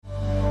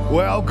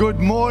Well, good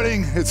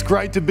morning. It's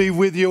great to be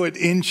with you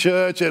in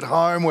church, at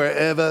home,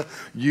 wherever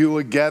you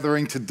are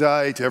gathering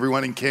today. To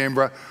everyone in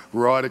Canberra,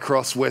 right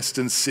across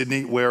Western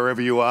Sydney,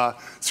 wherever you are,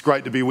 it's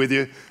great to be with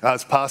you.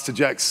 As Pastor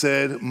Jack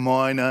said,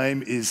 my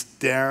name is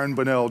Darren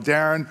Bonnell.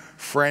 Darren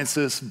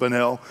Francis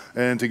Bonnell,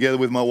 and together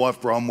with my wife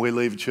Brom, we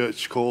lead a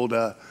church called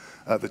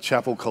the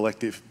Chapel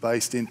Collective,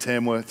 based in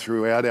Tamworth,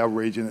 throughout our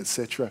region,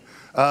 etc.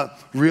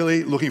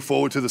 Really looking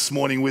forward to this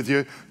morning with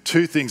you.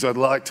 Two things I'd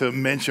like to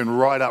mention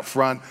right up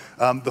front.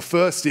 The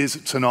first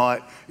is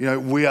tonight.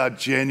 We are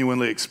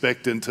genuinely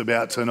expectant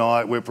about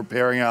tonight. We're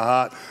preparing our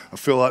heart. I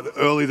feel like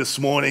early this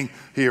morning,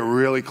 hear a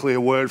really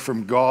clear word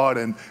from God,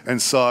 and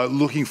so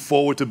looking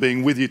forward to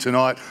being with you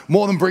tonight.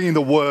 More than bringing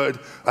the word,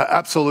 I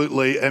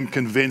absolutely am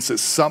convinced that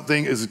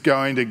something is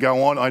going to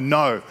go on. I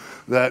know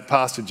that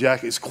Pastor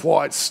Jack is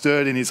quite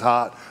stirred in his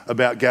heart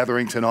about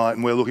gathering tonight,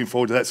 and we're looking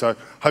forward to that. So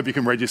hope you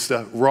can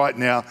register right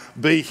now.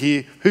 Be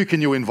here. Who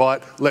can you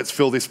invite? Let's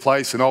fill this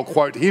place. And I'll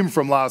quote him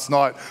from last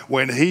night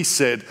when he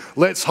said,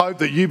 let's hope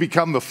that you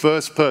become the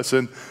first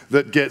person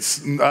that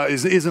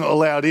isn't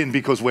allowed in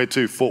because we're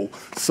too full.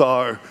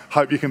 So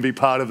hope you can be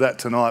part of that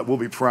tonight. We'll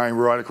be praying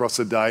right across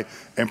the day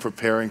and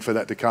preparing for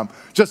that to come.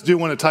 Just do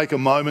want to take a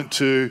moment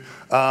to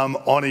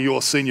honour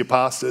your senior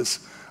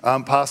pastors.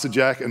 Pastor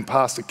Jack and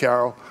Pastor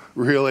Carol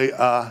really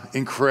are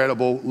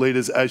incredible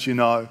leaders, as you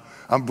know.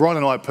 Bron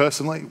and I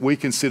personally, we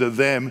consider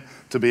them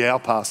to be our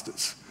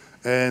pastors.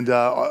 And,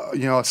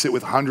 I sit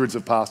with hundreds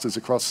of pastors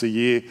across the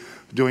year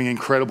doing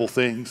incredible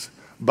things.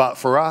 But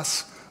for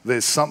us,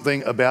 there's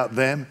something about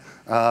them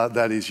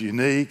that is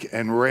unique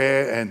and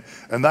rare,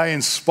 and they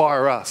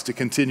inspire us to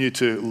continue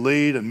to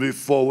lead and move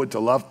forward,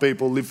 to love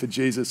people, live for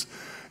Jesus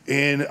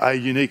in a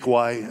unique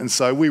way. And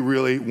so we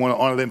really want to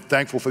honour them.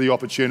 Thankful for the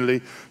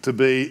opportunity to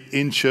be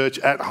in church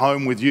at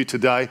home with you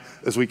today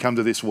as we come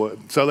to this word.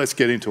 So let's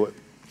get into it.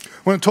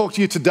 I want to talk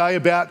to you today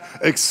about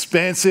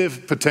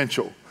expansive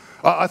potential.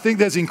 I think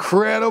there's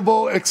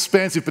incredible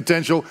expansive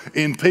potential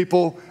in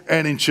people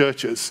and in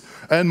churches.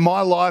 And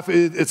my life,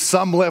 at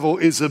some level,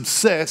 is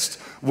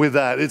obsessed with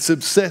that. It's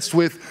obsessed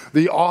with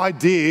the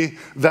idea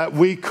that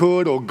we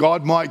could, or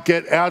God might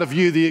get out of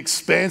you, the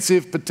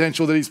expansive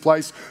potential that He's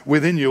placed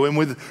within you,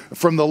 and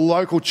from the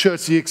local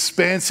church, the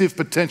expansive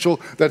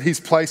potential that He's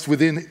placed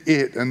within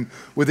it and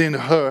within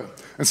her.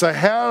 And so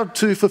how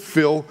to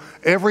fulfill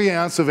every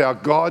ounce of our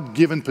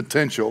God-given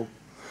potential,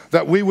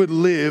 that we would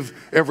live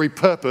every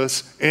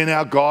purpose in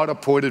our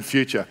God-appointed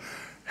future.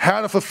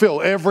 How to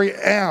fulfill every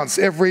ounce,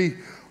 every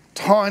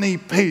tiny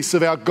piece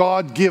of our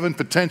God-given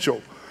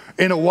potential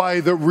in a way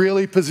that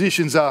really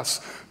positions us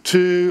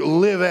to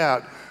live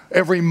out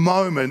every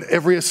moment,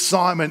 every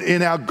assignment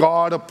in our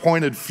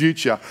God-appointed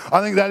future. I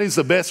think that is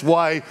the best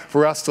way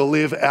for us to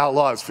live our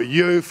lives. For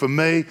you, for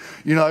me,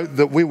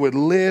 that we would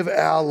live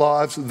our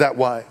lives that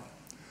way.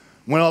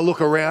 When I look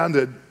around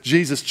at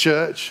Jesus'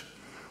 church,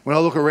 when I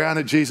look around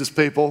at Jesus'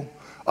 people,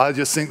 I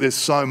just think there's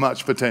so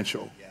much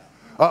potential.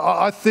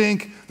 I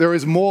think there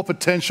is more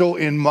potential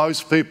in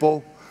most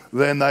people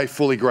than they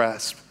fully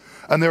grasp.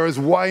 And there is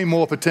way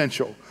more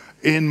potential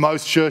in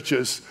most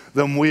churches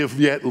than we have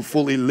yet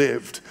fully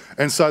lived.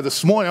 And so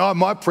this morning,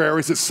 my prayer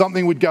is that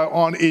something would go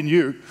on in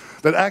you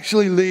that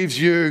actually leaves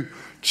you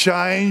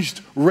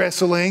changed,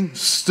 wrestling,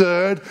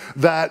 stirred,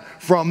 that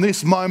from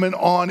this moment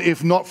on,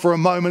 if not for a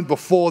moment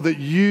before, that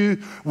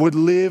you would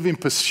live in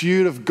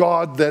pursuit of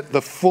God, that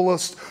the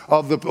fullest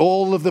of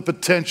all of the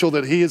potential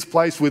that He has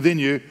placed within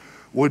you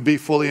would be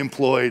fully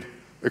employed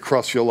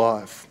across your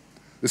life.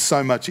 There's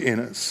so much in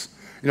us.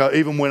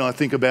 Even when I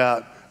think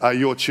about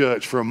your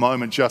church for a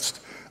moment, just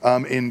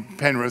in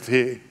Penrith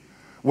here,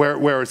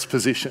 where it's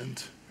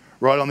positioned,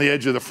 right on the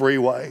edge of the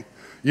freeway.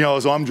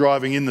 As I'm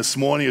driving in this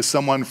morning, as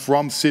someone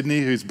from Sydney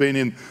who's been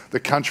in the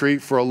country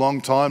for a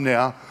long time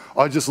now,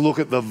 I just look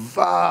at the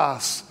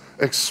vast,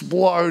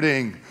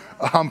 exploding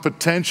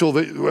potential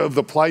of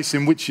the place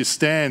in which you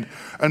stand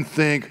and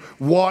think,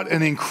 what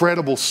an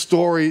incredible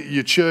story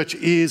your church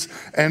is,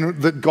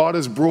 and that God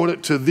has brought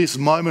it to this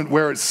moment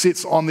where it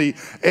sits on the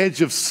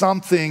edge of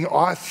something,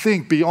 I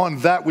think,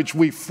 beyond that which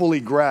we fully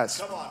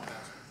grasp.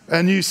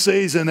 A new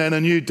season and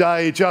a new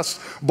day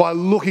just by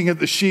looking at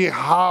the sheer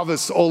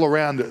harvest all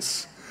around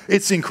us.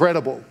 It's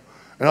incredible.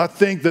 And I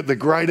think that the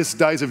greatest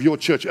days of your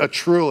church are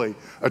truly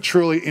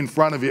in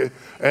front of you,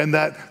 and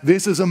that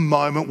this is a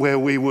moment where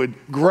we would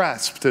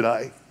grasp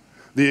today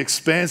the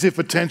expansive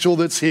potential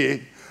that's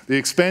here, the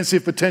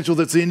expansive potential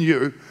that's in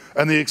you,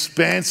 and the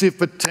expansive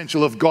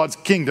potential of God's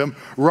kingdom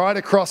right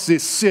across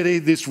this city,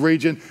 this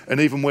region, and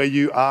even where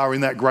you are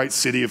in that great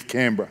city of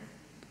Canberra.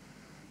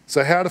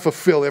 So how to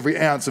fulfill every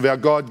ounce of our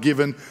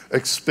God-given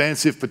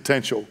expansive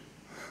potential,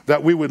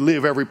 that we would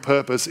live every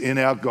purpose in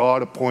our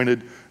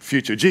God-appointed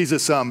future.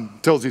 Jesus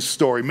tells his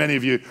story. Many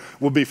of you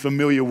will be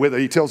familiar with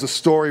it. He tells a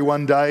story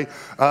one day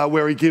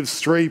where he gives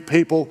three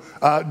people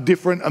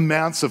different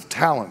amounts of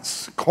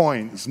talents,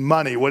 coins,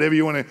 money, whatever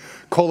you want to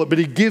call it. But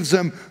he gives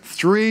them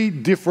three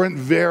different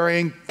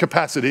varying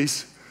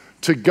capacities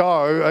to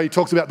go. He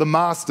talks about their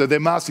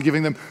master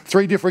giving them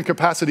three different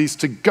capacities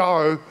to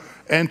go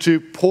and to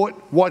put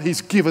what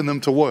he's given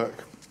them to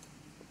work.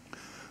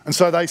 And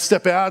so they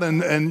step out,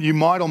 and you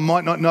might or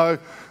might not know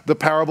the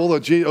parable or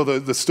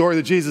the story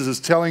that Jesus is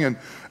telling.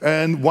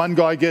 And one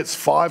guy gets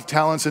 5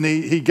 talents, and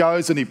he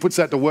goes and he puts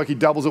that to work. He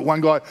doubles it.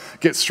 One guy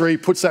gets 3,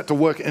 puts that to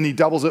work, and he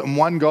doubles it. And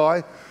one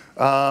guy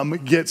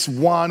gets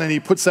 1, and he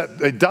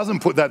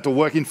doesn't put that to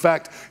work. In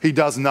fact, he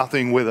does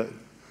nothing with it.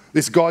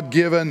 This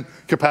God-given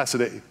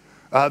capacity,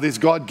 this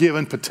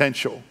God-given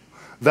potential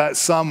that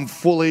some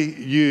fully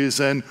use,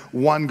 and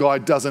one guy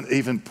doesn't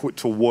even put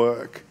to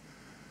work.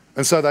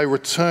 And so they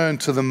return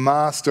to the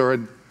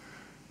master,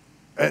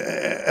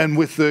 and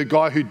with the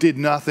guy who did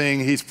nothing,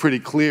 he's pretty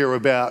clear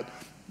about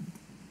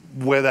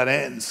where that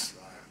ends.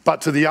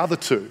 But to the other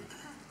two,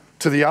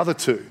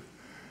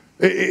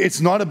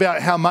 it's not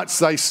about how much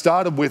they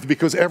started with,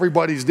 because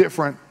everybody's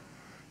different.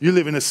 You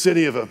live in a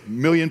city of 1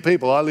 million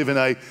people. I live in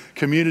a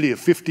community of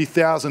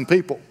 50,000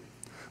 people.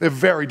 They're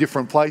very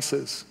different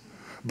places.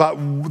 But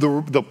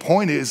the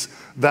point is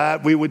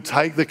that we would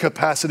take the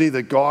capacity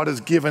that God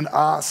has given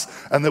us,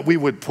 and that we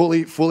would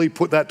fully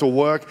put that to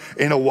work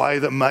in a way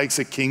that makes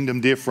a kingdom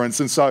difference.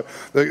 And so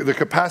the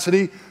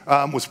capacity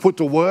was put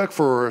to work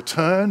for a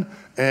return,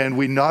 and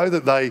we know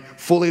that they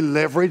fully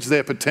leveraged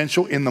their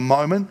potential in the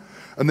moment.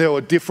 And there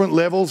were different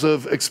levels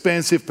of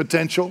expansive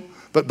potential,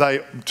 but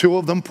 2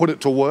 of them put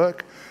it to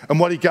work. And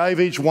what he gave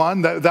each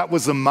one, that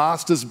was the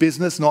master's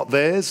business, not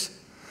theirs.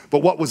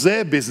 But what was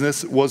their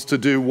business was to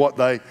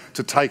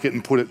take it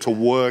and put it to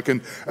work,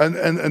 and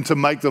to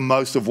make the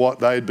most of what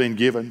they had been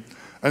given.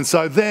 And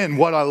so then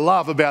what I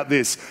love about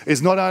this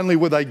is not only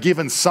were they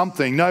given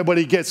something,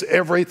 nobody gets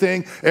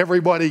everything,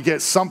 everybody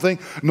gets something.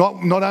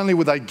 Not only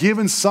were they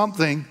given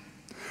something,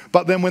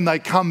 but then when they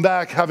come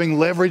back having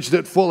leveraged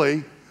it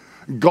fully,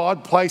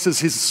 God places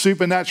his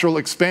supernatural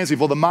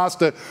expansive, or the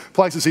master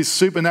places his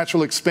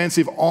supernatural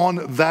expansive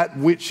on that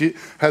which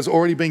has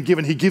already been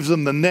given. He gives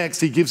them the next.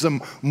 He gives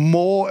them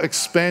more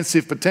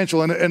expansive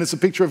potential. And it's a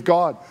picture of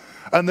God.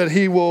 And that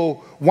he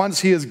will,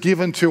 once he has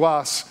given to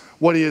us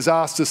what he has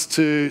asked us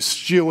to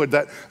steward,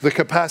 that the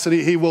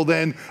capacity, he will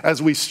then,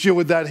 as we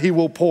steward that, he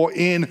will pour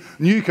in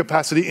new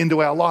capacity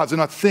into our lives.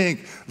 And I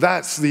think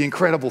that's the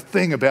incredible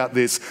thing about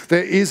this.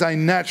 There is a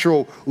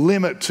natural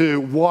limit to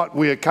what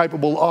we are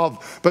capable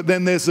of, but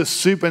then there's the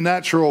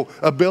supernatural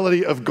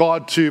ability of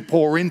God to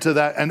pour into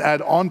that and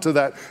add on to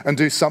that and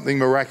do something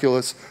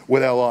miraculous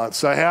with our lives.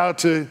 So how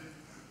to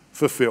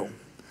fulfill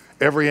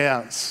every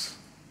ounce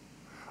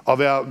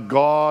of our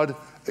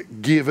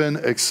God-given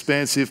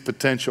expansive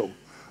potential,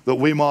 that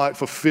we might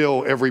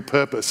fulfill every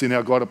purpose in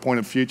our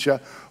God-appointed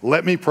future.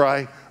 Let me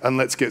pray, and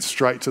let's get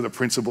straight to the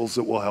principles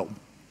that will help.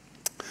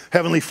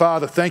 Heavenly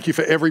Father, thank you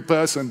for every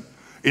person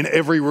in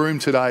every room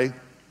today.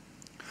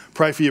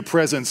 Pray for your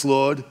presence,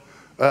 Lord.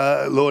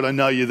 Lord, I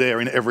know you're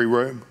there in every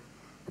room.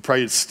 I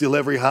pray you'd still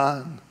every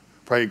heart. I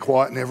pray you'd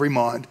quieten every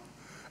mind.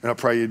 And I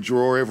pray you'd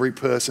draw every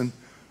person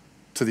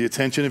to the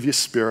attention of your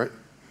Spirit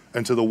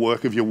and to the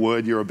work of your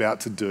word you're about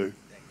to do.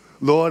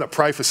 Lord, I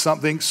pray for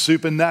something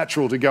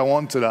supernatural to go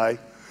on today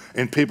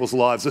in people's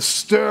lives, a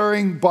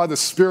stirring by the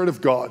Spirit of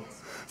God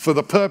for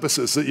the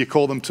purposes that you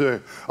call them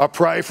to. I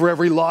pray for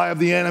every lie of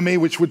the enemy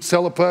which would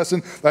tell a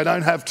person they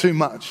don't have too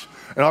much.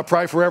 And I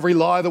pray for every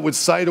lie that would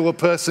say to a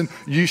person,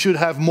 you should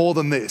have more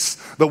than this,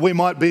 that we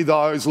might be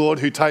those, Lord,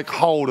 who take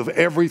hold of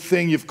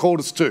everything you've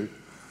called us to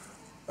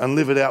and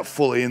live it out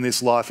fully in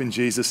this life. In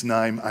Jesus'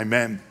 name,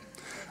 amen.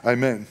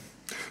 Amen.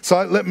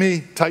 So let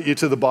me take you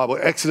to the Bible,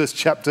 Exodus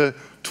chapter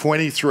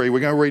 23. We're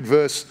going to read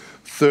verse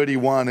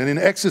 31. And in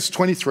Exodus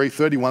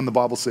 23:31, the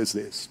Bible says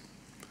this: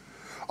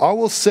 I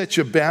will set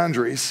your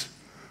boundaries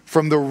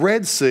from the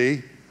Red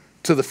Sea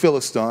to the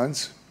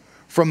Philistines,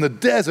 from the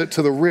desert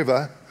to the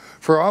river,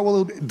 for I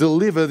will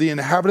deliver the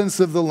inhabitants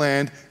of the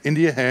land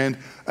into your hand,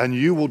 and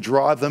you will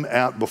drive them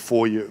out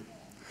before you.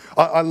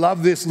 I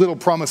love this little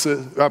promise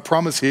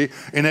here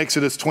in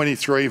Exodus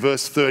 23,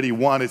 verse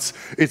 31.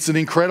 It's an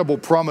incredible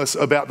promise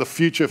about the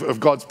future of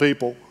God's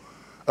people,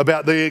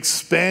 about the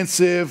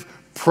expansive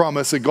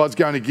promise that God's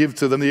going to give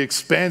to them, the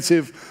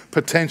expansive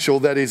potential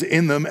that is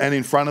in them and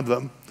in front of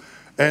them.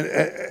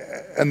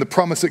 And the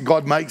promise that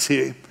God makes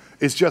here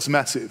is just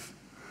massive.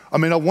 I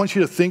mean, I want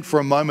you to think for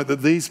a moment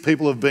that these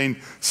people have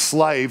been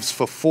slaves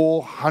for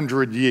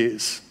 400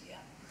 years.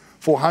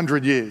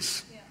 400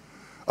 years.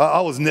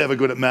 I was never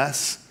good at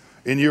maths.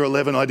 In year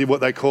 11, I did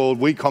what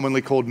we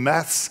commonly called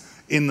maths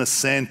in the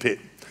sandpit.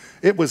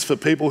 It was for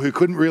people who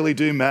couldn't really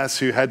do maths,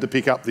 who had to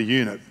pick up the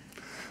unit.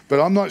 But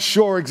I'm not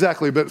sure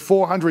exactly, but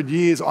 400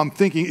 years, I'm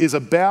thinking, is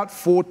about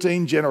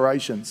 14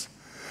 generations.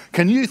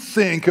 Can you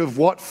think of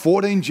what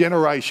 14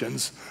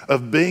 generations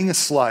of being a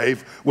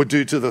slave would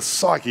do to the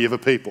psyche of a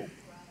people?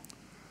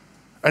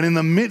 And in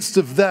the midst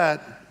of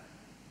that,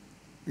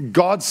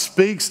 God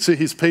speaks to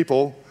his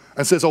people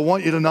and says, I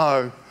want you to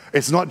know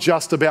it's not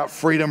just about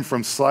freedom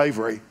from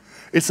slavery.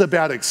 It's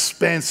about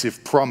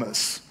expansive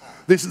promise.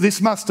 This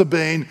must have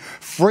been,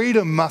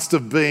 freedom must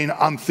have been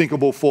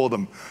unthinkable for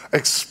them.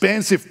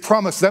 Expansive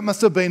promise, that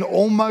must have been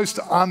almost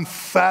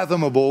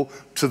unfathomable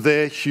to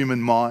their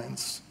human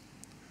minds.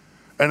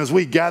 And as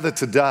we gather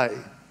today,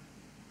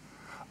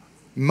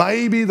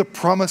 maybe the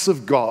promise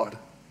of God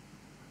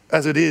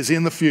as it is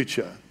in the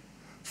future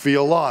for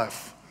your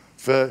life,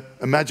 for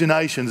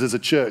imaginations as a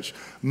church,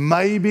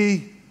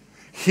 maybe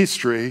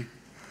history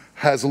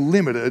has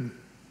limited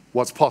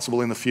what's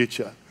possible in the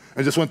future.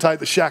 I just want to take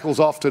the shackles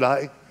off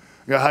today.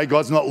 Go, hey,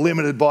 God's not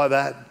limited by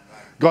that.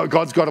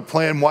 God's got a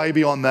plan way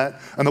beyond that,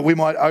 and that we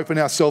might open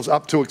ourselves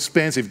up to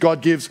expansive.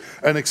 God gives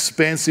an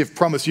expansive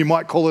promise. You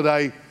might call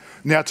it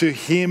now to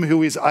him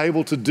who is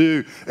able to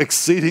do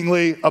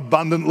exceedingly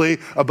abundantly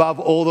above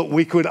all that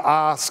we could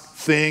ask,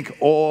 think,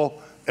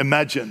 or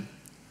imagine.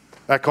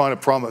 That kind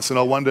of promise. And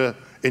I wonder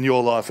in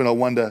your life, and I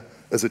wonder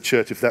as a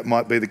church if that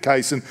might be the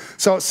case. And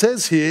so it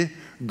says here,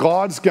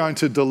 God's going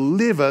to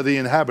deliver the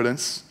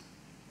inhabitants.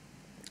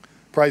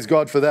 Praise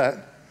God for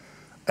that.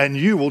 And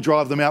you will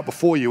drive them out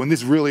before you. And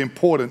this is really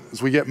important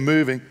as we get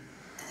moving.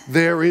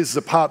 There is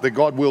the part that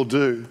God will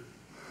do,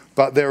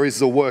 but there is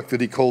the work that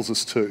he calls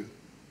us to.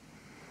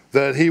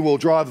 That he will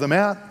drive them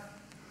out,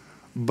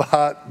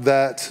 but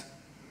that,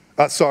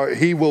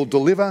 he will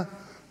deliver,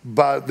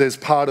 but there's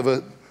part of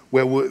it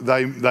where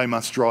they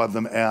must drive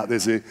them out.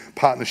 There's a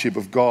partnership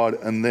of God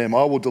and them.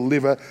 I will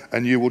deliver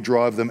and you will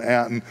drive them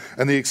out. And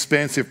the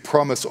expansive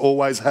promise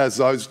always has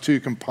those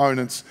two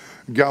components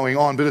going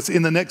on. But it's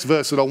in the next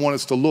verse that I want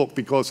us to look,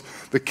 because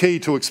the key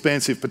to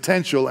expansive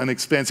potential and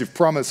expansive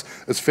promise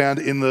is found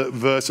in the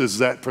verses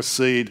that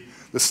precede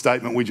the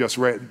statement we just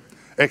read.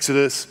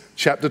 Exodus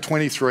chapter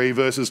 23,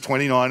 verses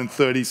 29 and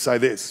 30 say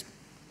this: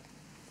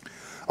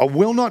 I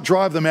will not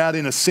drive them out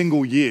in a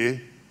single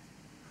year,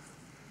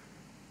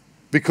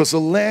 because the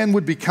land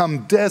would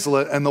become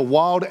desolate and the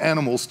wild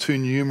animals too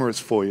numerous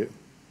for you.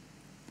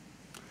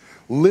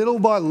 Little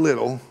by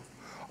little,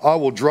 I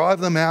will drive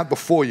them out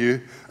before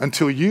you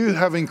until you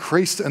have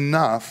increased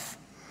enough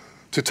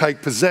to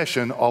take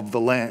possession of the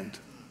land.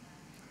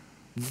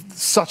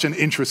 Such an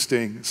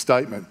interesting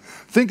statement.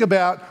 Think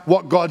about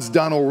what God's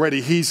done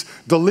already. He's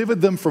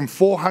delivered them from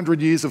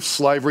 400 years of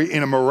slavery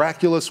in a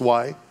miraculous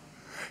way.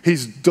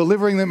 He's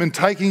delivering them and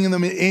taking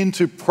them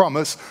into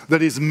promise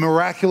that is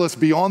miraculous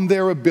beyond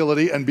their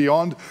ability and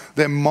beyond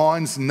their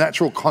mind's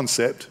natural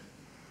concept.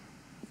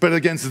 But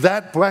against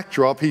that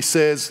backdrop, he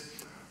says,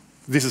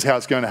 this is how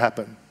it's going to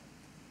happen.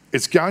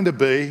 It's going to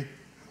be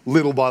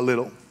little by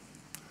little.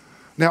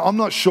 Now, I'm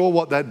not sure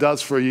what that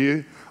does for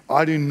you.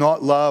 I do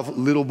not love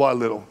little by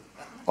little.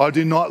 I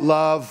do not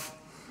love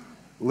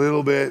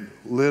little bit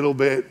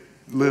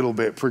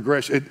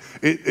progression.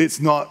 It's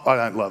not, I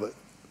don't love it.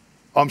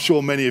 I'm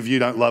sure many of you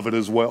don't love it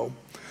as well.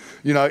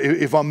 You know,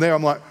 if I'm there,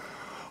 I'm like,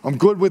 I'm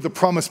good with the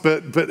promise,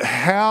 but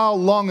how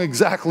long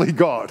exactly,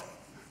 God?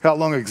 How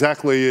long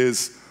exactly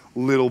is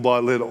little by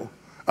little?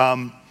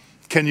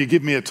 Can you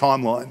give me a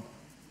timeline?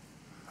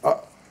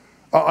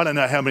 I don't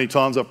know how many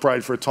times I've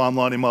prayed for a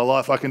timeline in my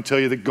life. I can tell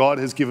you that God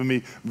has given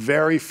me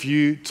very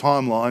few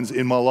timelines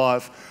in my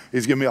life.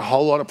 He's given me a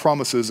whole lot of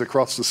promises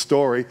across the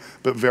story,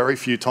 but very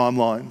few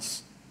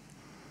timelines.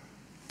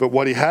 But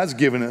what he has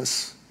given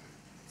us,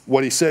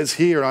 what he says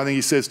here, and I think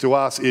he says to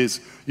us, is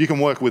you can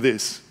work with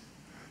this.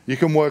 You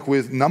can work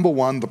with, number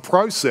one, the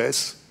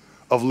process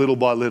of little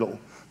by little.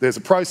 There's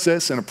a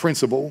process and a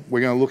principle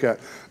we're going to look at.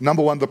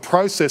 Number one, the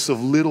process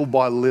of little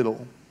by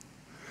little.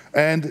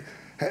 And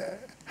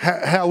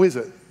how is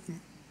it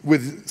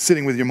with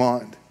sitting with your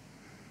mind?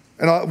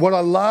 And what I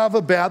love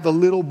about the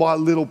little by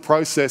little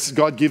process,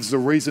 God gives the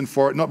reason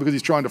for it, not because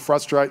he's trying to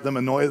frustrate them,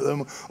 annoy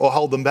them, or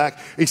hold them back.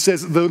 He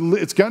says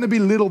it's going to be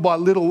little by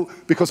little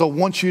because I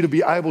want you to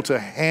be able to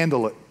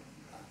handle it.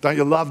 Don't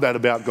you love that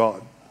about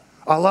God?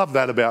 I love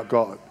that about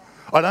God.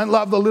 I don't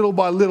love the little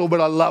by little,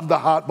 but I love the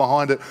heart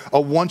behind it. I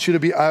want you to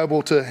be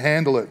able to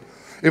handle it.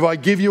 If I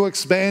give you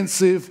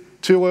expansive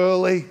too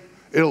early,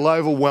 it'll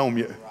overwhelm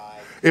you.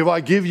 If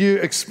I give you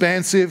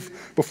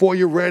expansive before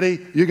you're ready,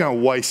 you're going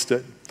to waste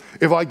it.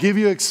 If I give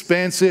you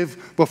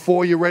expansive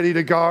before you're ready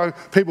to go,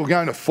 people are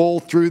going to fall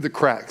through the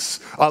cracks.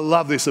 I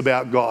love this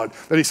about God,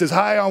 that he says, hey,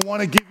 I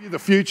want to give you the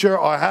future.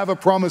 I have a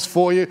promise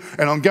for you,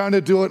 and I'm going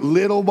to do it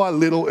little by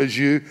little as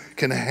you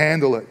can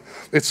handle it.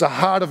 It's the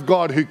heart of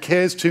God who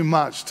cares too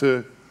much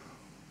to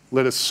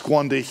let us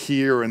squander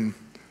here and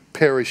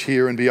perish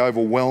here and be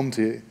overwhelmed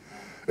here.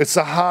 It's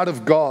the heart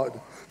of God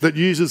that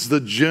uses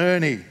the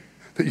journey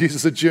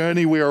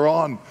we are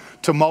on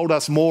to mold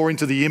us more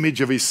into the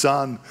image of his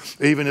Son,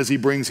 even as he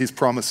brings his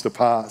promise to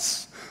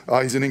pass.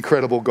 He's an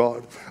incredible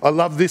God. I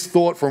love this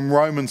thought from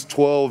Romans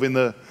 12 in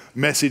the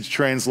Message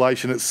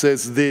translation. It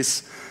says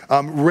this: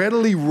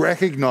 readily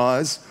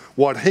recognize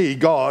what he,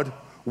 God,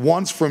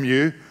 wants from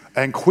you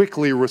and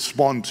quickly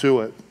respond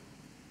to it.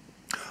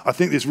 I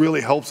think this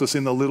really helps us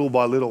in the little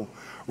by little.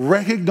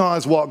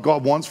 Recognize what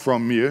God wants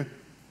from you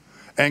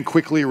and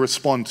quickly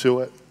respond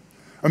to it.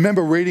 I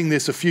remember reading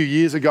this a few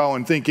years ago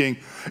and thinking,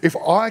 if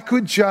I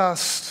could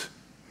just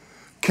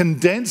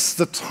condense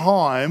the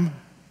time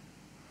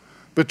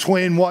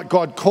between what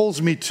God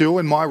calls me to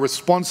and my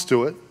response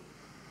to it,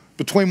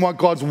 between what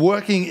God's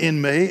working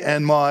in me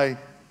and my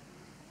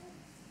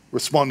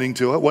responding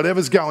to it,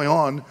 whatever's going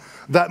on,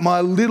 that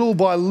my little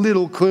by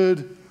little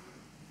could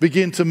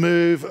begin to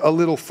move a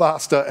little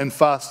faster and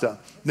faster.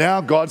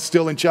 Now God's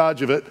still in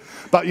charge of it,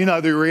 but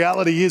the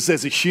reality is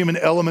there's a human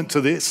element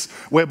to this,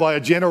 whereby a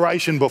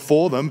generation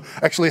before them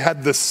actually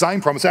had the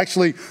same promise.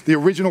 Actually, the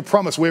original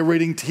promise we're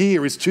reading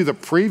here is to the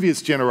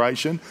previous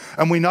generation,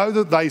 and we know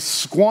that they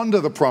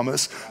squander the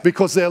promise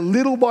because they're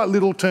little by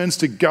little turns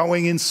to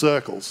going in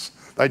circles.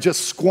 They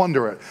just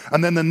squander it.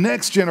 And then the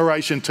next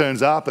generation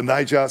turns up and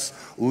they just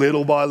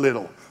little by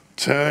little,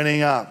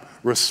 turning up,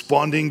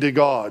 responding to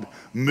God,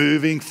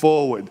 moving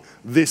forward.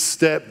 This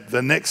step,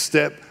 the next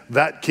step,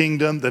 that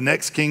kingdom, the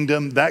next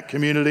kingdom, that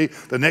community,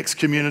 the next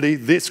community,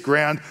 this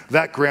ground,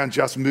 that ground,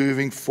 just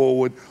moving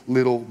forward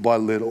little by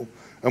little.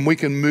 And we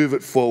can move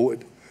it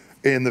forward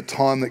in the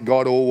time that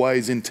God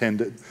always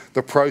intended,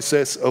 the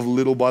process of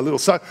little by little.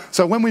 So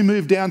when we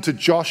move down to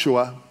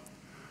Joshua,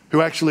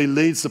 who actually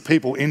leads the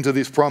people into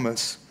this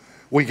promise,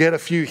 we get a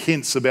few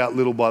hints about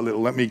little by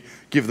little. Let me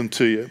give them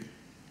to you.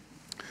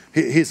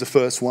 Here's the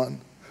first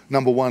one.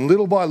 Number one,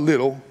 little by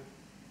little,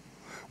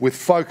 with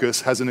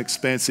focus, has an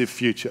expansive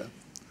future.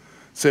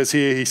 It says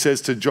here, he says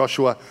to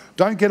Joshua,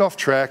 don't get off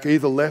track,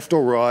 either left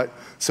or right,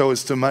 so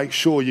as to make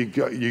sure you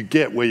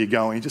get where you're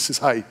going. He just says,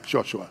 hey,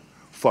 Joshua,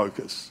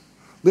 focus.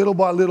 Little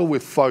by little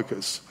with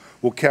focus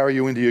will carry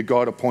you into your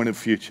God-appointed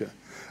future.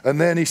 And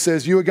then he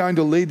says, you are going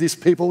to lead this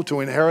people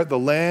to inherit the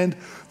land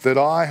that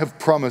I have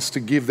promised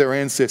to give their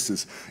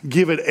ancestors.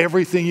 Give it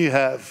everything you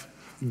have.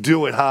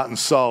 Do it heart and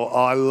soul.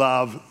 I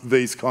love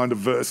these kind of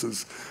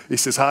verses. He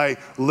says, hey,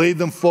 lead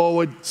them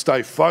forward,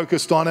 stay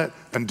focused on it,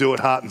 and do it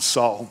heart and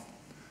soul.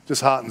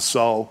 Just heart and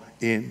soul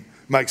in.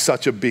 Makes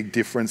such a big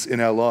difference in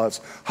our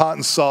lives. Heart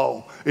and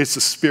soul, it's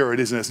the spirit,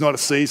 isn't it? It's not a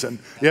season.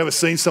 You ever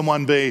seen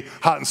someone be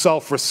heart and soul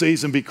for a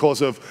season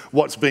because of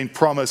what's been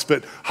promised?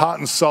 But heart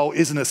and soul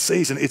isn't a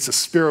season, it's a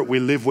spirit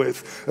we live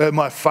with.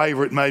 My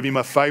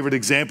favourite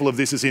example of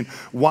this is in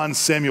 1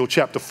 Samuel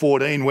chapter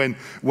 14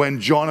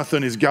 when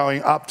Jonathan is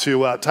going up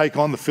to take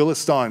on the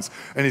Philistines,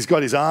 and he's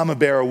got his armour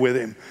bearer with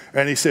him.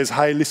 And he says,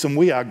 hey, listen,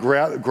 we are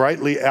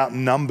greatly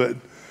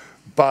outnumbered.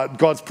 But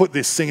God's put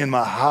this thing in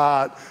my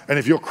heart, and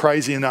if you're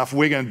crazy enough,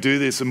 we're going to do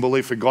this and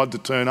believe for God to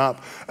turn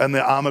up. And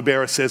the armor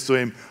bearer says to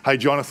him, hey,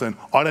 Jonathan,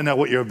 I don't know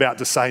what you're about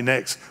to say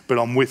next, but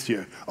I'm with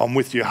you. I'm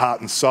with you,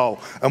 heart and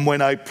soul. And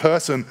when a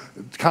person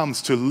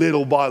comes to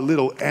little by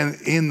little, and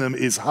in them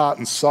is heart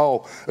and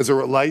soul as it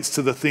relates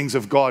to the things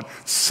of God,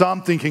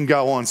 something can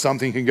go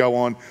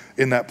on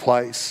in that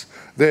place.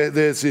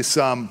 There's this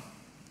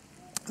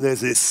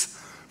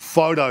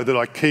photo that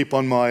I keep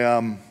on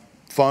my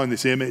phone,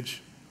 this image.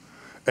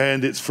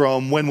 And it's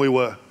from when we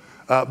were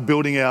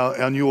building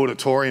our new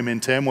auditorium in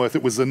Tamworth.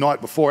 It was the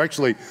night before.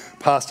 Actually,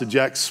 Pastor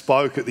Jack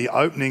spoke at the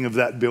opening of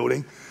that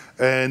building.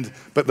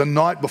 But the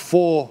night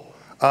before,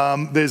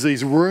 there's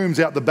these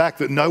rooms out the back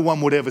that no one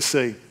would ever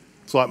see.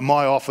 It's like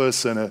my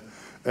office and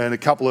a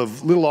couple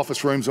of little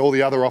office rooms, all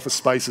the other office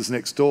spaces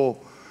next door.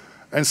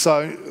 And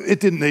so it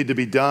didn't need to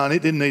be done.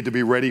 It didn't need to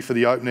be ready for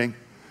the opening.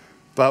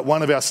 But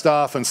one of our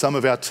staff and some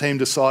of our team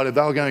decided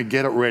they were going to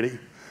get it ready.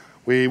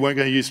 We weren't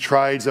going to use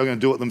trades, they were going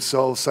to do it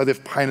themselves, so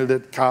they've painted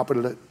it,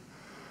 carpeted it.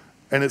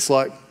 And it's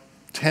like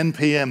 10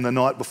 p.m. the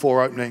night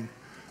before opening,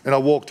 and I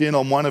walked in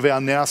on one of our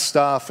now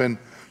staff, and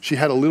she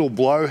had a little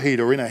blow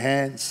heater in her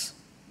hands,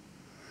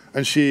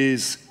 and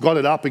she's got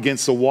it up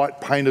against the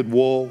white painted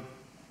wall,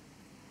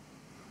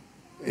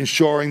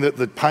 ensuring that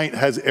the paint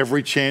has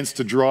every chance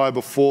to dry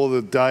before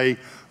the day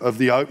of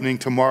the opening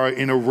tomorrow,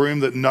 in a room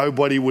that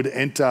nobody would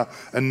enter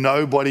and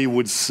nobody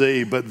would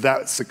see. But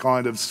that's the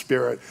kind of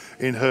spirit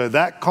in her.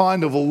 That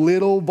kind of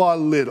little by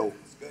little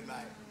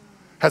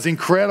has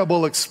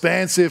incredible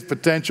expansive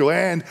potential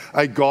and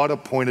a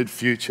God-appointed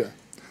future.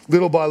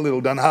 Little by little,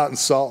 done heart and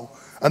soul.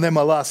 And then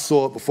my last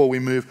thought before we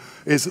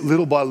move is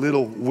little by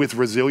little with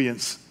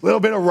resilience. A little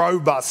bit of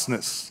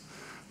robustness.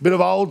 A bit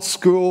of old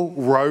school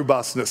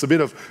robustness. A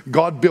bit of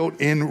God-built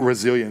in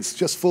resilience.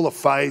 Just full of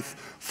faith,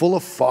 full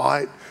of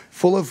fight,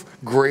 full of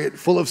grit,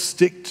 full of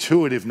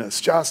stick-to-itiveness,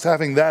 just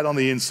having that on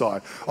the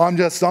inside. I'm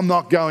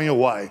not going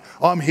away.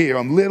 I'm here.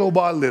 I'm little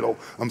by little.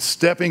 I'm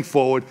stepping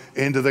forward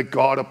into the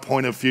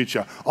God-appointed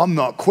future. I'm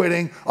not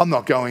quitting. I'm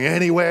not going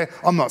anywhere.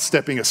 I'm not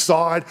stepping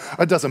aside.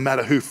 It doesn't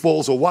matter who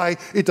falls away.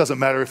 It doesn't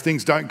matter if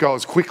things don't go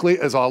as quickly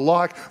as I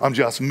like. I'm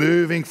just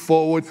moving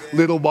forward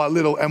little by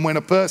little. And when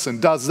a person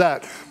does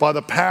that by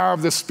the power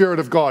of the Spirit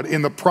of God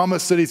in the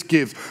promise that He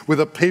gives with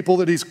a people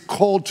that He's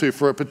called to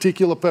for a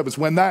particular purpose,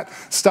 when that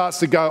starts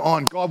to go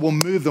on, God will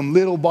move them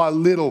little by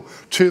little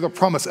to the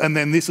promise. And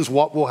then this is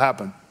what will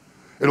happen.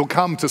 It'll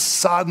come to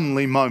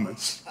suddenly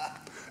moments.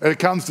 And it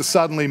comes to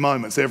suddenly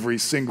moments every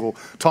single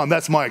time.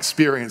 That's my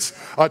experience.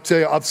 I tell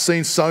you, I've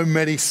seen so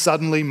many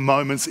suddenly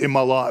moments in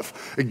my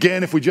life.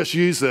 Again, if we just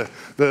use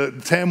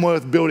the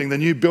Tamworth building, the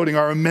new building,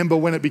 I remember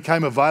when it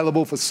became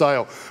available for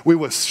sale, we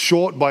were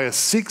short by a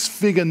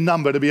 6-figure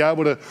number to be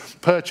able to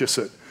purchase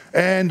it.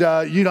 And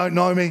you don't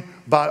know me,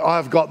 but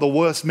I've got the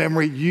worst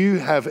memory you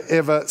have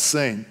ever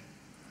seen.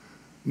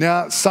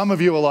 Now, some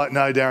of you are like,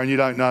 no, Darren, you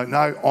don't know.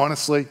 No,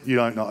 honestly, you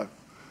don't know.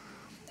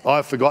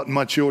 I've forgotten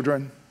my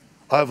children.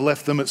 I've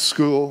left them at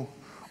school.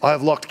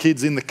 I've locked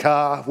kids in the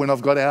car when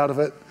I've got out of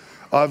it.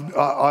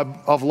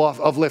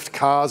 I've left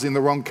cars in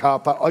the wrong car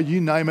park. Oh, you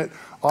name it,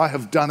 I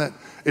have done it.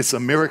 It's a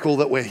miracle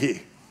that we're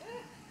here.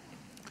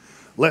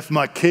 Left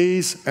my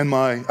keys and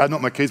my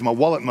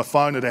wallet and my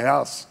phone at a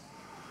house.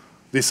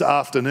 This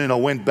afternoon I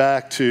went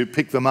back to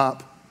pick them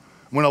up.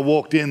 When I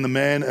walked in, the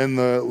man and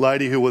the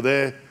lady who were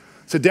there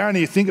said, Darren, do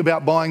you think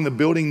about buying the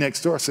building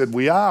next door? I said,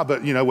 we are,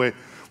 but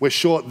we're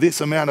short this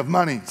amount of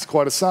money. It's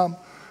quite a sum.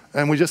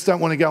 And we just don't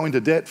want to go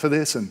into debt for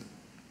this. And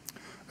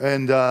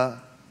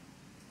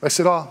they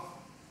said, oh,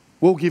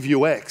 we'll give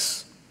you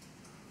X.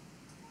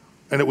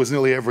 And it was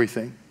nearly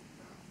everything.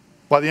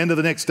 By the end of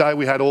the next day,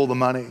 we had all the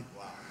money.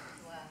 Wow.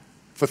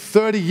 For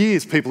 30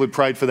 years, people had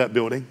prayed for that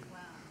building. Wow.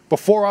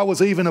 Before I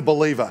was even a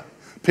believer,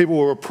 people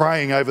were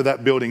praying over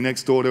that building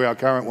next door to our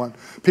current one.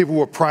 People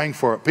were praying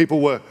for it.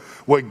 People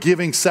were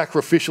giving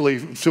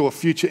sacrificially to a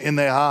future in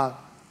their heart.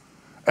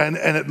 And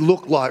it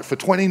looked like, for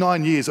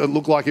 29 years, it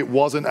looked like it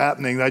wasn't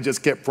happening. They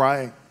just kept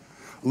praying.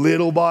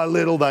 Little by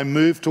little, they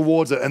moved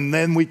towards it. And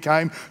then we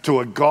came to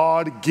a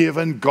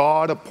God-given,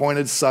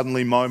 God-appointed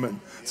suddenly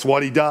moment. It's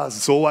what he does.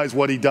 It's always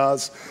what he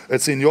does.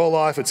 It's in your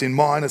life. It's in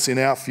mine. It's in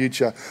our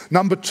future.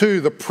 Number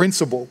two, the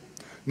principle.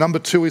 Number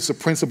two is the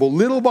principle.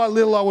 Little by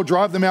little, I will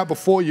drive them out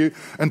before you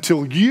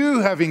until you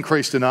have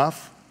increased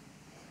enough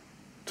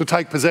to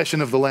take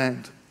possession of the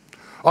land.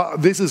 I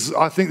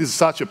think this is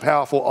such a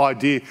powerful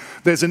idea.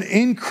 There's an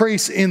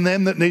increase in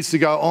them that needs to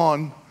go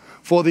on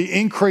for the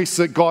increase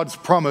that God's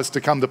promised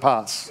to come to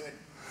pass.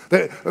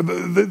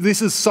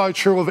 This is so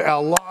true of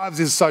our lives.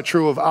 This is so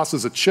true of us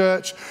as a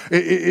church.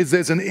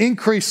 There's an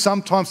increase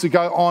sometimes to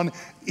go on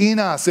in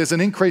us. There's an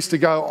increase to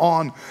go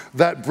on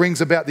that brings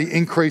about the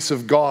increase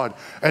of God.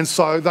 And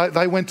so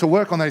they went to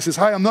work on that. He says,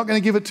 hey, I'm not going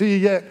to give it to you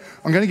yet.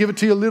 I'm going to give it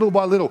to you little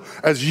by little.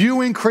 As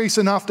you increase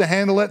enough to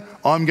handle it,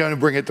 I'm going to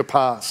bring it to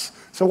pass.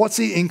 So what's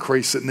the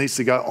increase that needs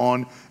to go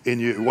on in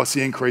you? What's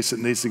the increase that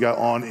needs to go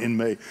on in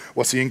me?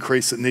 What's the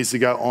increase that needs to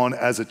go on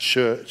as a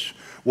church?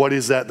 What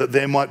is that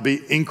there might be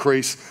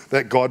increase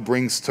that God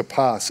brings to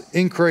pass?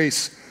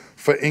 Increase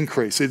for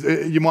increase.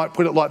 You might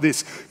put it like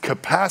this: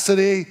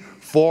 capacity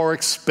for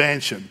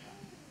expansion.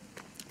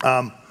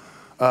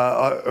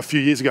 A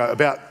few years ago,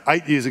 about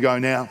 8 years ago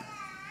now,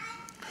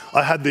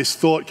 I had this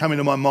thought come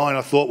into my mind.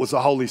 I thought was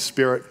the Holy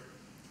Spirit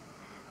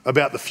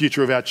about the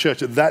future of our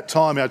church. At that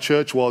time, our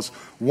church was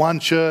one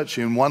church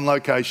in one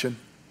location,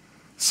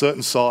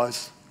 certain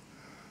size.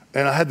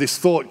 And I had this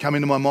thought come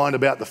into my mind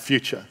about the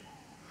future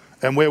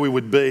and where we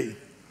would be.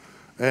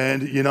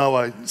 And,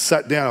 I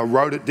sat down, I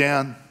wrote it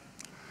down,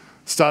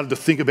 started to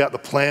think about the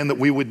plan that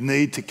we would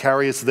need to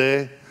carry us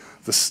there,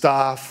 the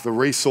staff, the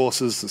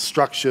resources, the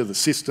structure, the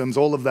systems,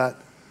 all of that.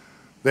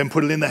 Then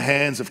put it in the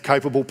hands of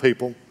capable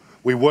people.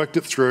 We worked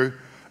it through,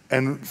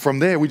 and from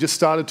there we just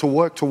started to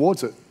work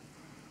towards it.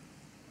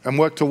 And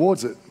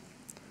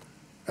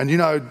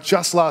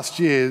just last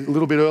year, a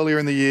little bit earlier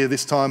in the year,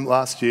 this time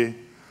last year,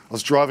 I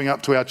was driving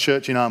up to our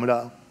church in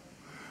Armidale,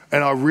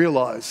 and I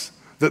realised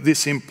that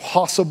this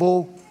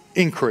impossible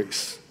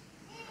increase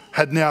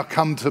had now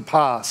come to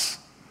pass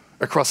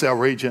across our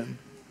region.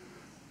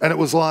 And it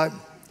was like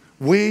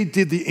we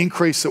did the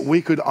increase that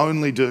we could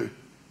only do,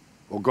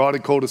 or God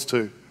had called us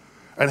to.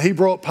 And he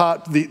brought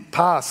past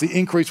the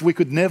increase we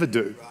could never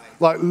do.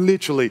 Like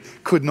literally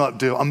could not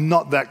do. I'm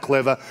not that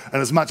clever.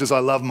 And as much as I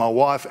love my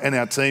wife and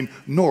our team,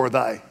 nor are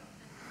they.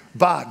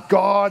 But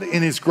God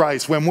in his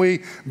grace, when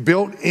we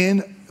built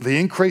in the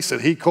increase that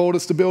he called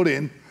us to build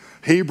in,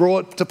 he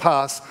brought to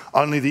pass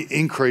only the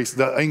increase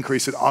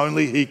that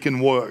only he can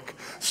work.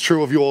 It's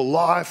true of your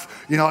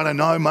life. I don't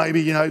know,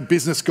 maybe,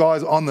 business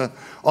guys on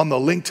the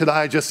link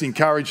today, just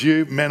encourage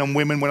you, men and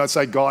women. When I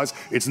say guys,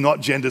 it's not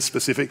gender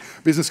specific.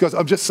 Business guys,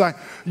 I'm just saying,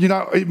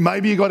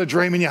 maybe you got a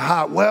dream in your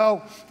heart.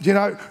 Well,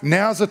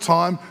 now's the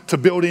time to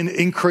build in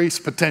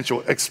increased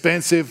potential,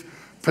 expansive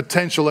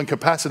potential and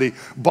capacity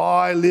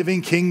by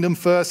living kingdom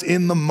first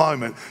in the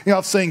moment.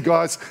 I've seen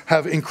guys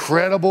have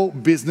incredible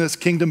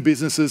kingdom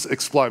businesses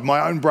explode,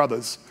 my own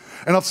brothers.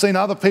 And I've seen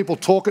other people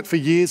talk it for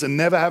years and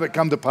never have it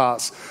come to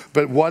pass.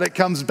 But what it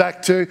comes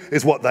back to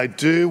is what they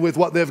do with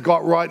what they've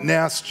got right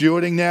now,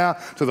 stewarding now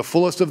to the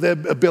fullest of their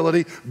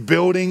ability,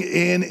 building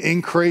in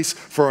increase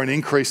for an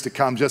increase to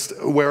come, just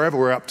wherever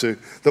we're up to,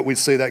 that we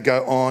see that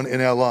go on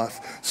in our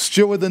life.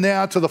 Steward the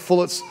now to the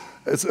fullest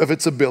of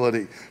its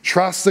ability.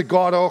 Trust that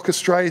God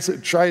orchestrates.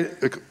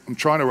 I'm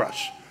trying to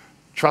rush.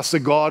 Trust the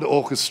God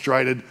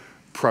orchestrated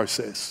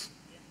process.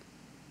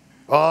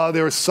 Oh,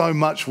 there is so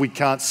much we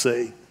can't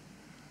see,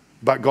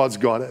 but God's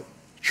got it.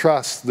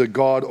 Trust the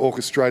God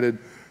orchestrated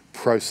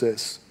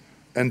process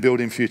and build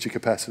in future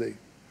capacity.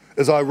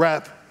 As I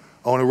wrap,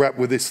 I want to wrap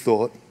with this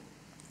thought.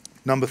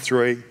 Number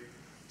 3,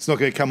 it's not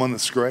going to come on the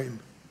screen.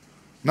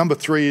 Number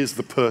 3 is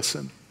the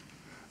person.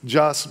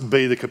 Just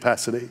be the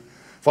capacity.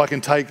 If I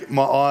can take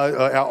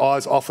our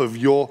eyes off of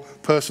your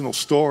personal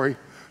story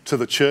to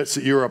the church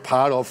that you're a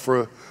part of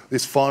for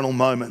this final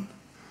moment,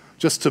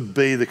 just to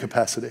be the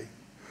capacity.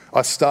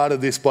 I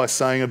started this by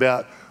saying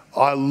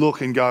I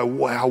look and go,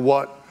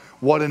 wow,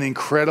 what an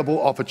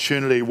incredible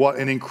opportunity, what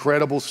an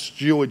incredible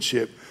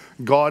stewardship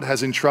God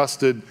has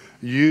entrusted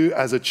you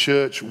as a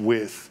church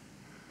with.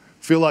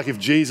 I feel like if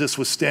Jesus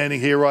was standing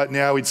here right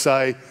now, he'd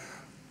say,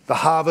 the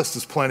harvest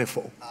is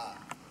plentiful,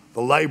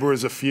 the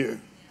laborers are few.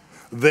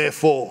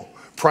 Therefore,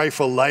 pray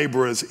for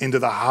laborers into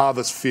the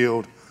harvest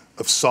field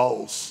of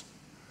souls.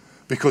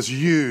 Because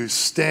you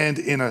stand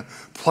in a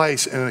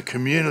place, in a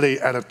community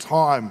at a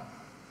time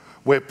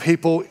where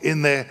people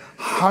in their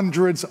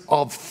hundreds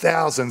of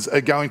thousands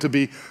are going to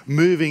be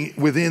moving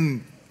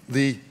within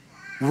the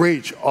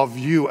reach of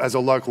you as a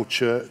local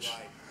church.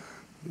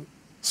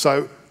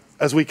 So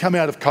as we come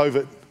out of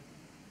COVID,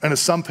 and as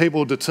some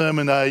people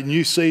determine a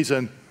new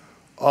season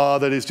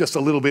that is just a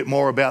little bit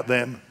more about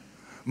them,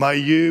 may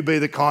you be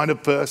the kind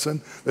of person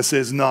that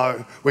says,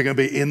 no, we're going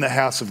to be in the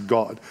house of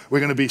God. We're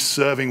going to be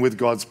serving with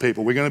God's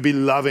people. We're going to be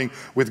loving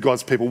with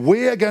God's people.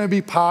 We are going to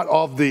be part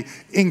of the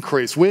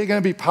increase. We're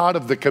going to be part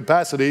of the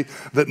capacity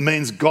that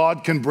means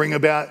God can bring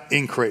about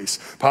increase.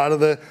 Part of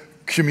the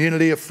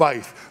community of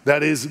faith,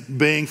 that is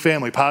being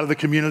family. Part of the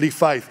community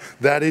faith,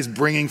 that is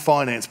bringing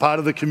finance. Part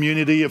of the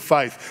community of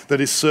faith, that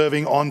is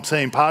serving on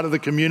team. Part of the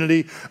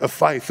community of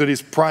faith, that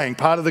is praying.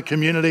 Part of the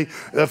community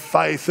of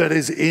faith, that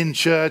is in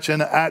church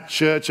and at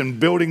church and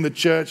building the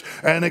church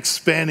and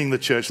expanding the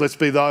church. Let's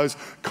be those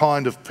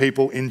kind of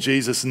people in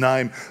Jesus'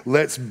 name.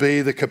 Let's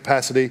be the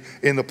capacity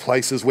in the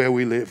places where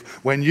we live.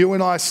 When you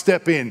and I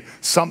step in,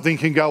 something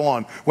can go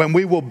on. When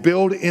we will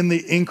build in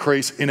the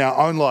increase in our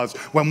own lives,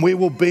 when we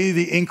will be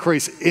the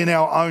increase in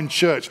our own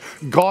church,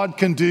 God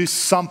can do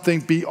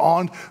something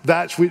beyond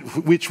that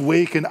which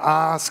we can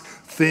ask,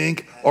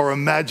 think, or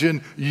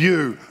imagine.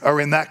 You are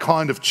in that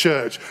kind of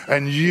church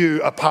and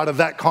you are part of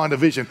that kind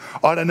of vision.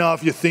 I don't know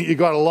if you think you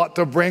got a lot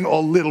to bring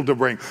or little to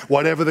bring.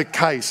 Whatever the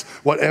case,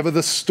 whatever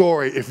the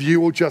story, if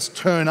you will just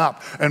turn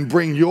up and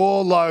bring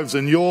your loaves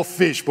and your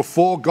fish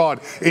before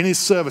God in his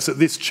service at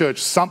this church,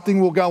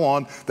 something will go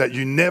on that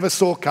you never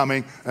saw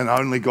coming and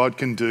only God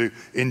can do.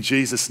 In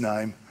Jesus'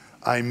 name,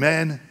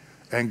 amen.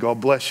 And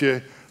God bless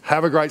you.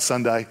 Have a great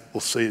Sunday.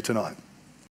 We'll see you tonight.